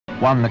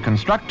won the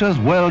Constructors'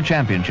 World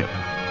Championship.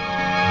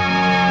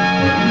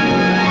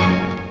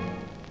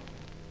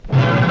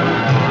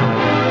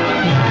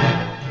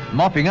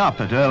 Mopping up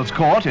at Earl's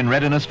Court in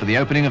readiness for the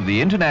opening of the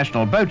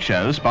International Boat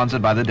Show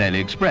sponsored by the Daily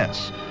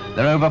Express.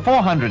 There are over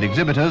 400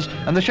 exhibitors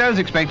and the show's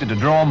expected to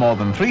draw more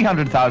than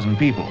 300,000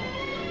 people.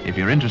 If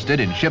you're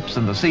interested in ships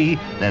and the sea,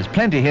 there's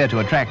plenty here to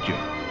attract you.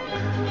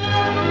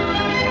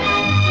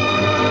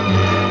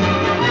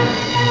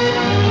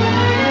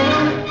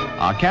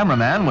 Our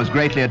cameraman was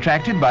greatly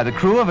attracted by the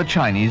crew of a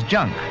Chinese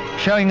junk,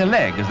 showing a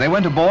leg as they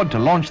went aboard to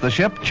launch the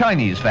ship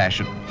Chinese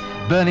fashion,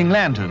 burning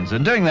lanterns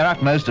and doing their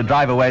utmost to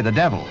drive away the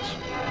devils.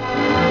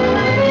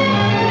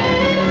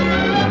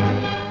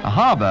 A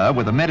harbour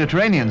with a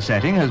Mediterranean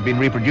setting has been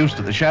reproduced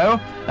at the show,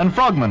 and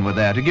frogmen were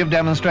there to give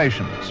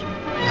demonstrations.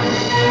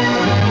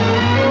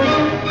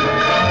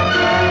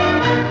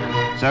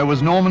 So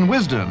was Norman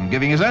Wisdom,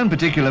 giving his own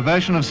particular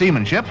version of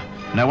seamanship.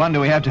 No wonder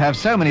we have to have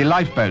so many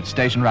lifeboats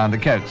stationed around the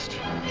coast.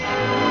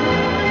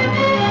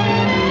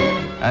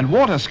 And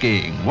water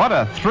skiing, what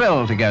a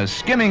thrill to go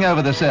skimming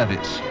over the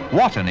surface.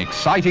 What an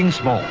exciting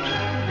sport.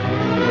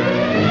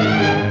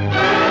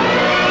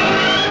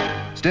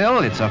 Still,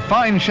 it's a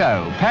fine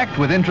show, packed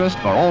with interest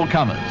for all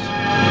comers.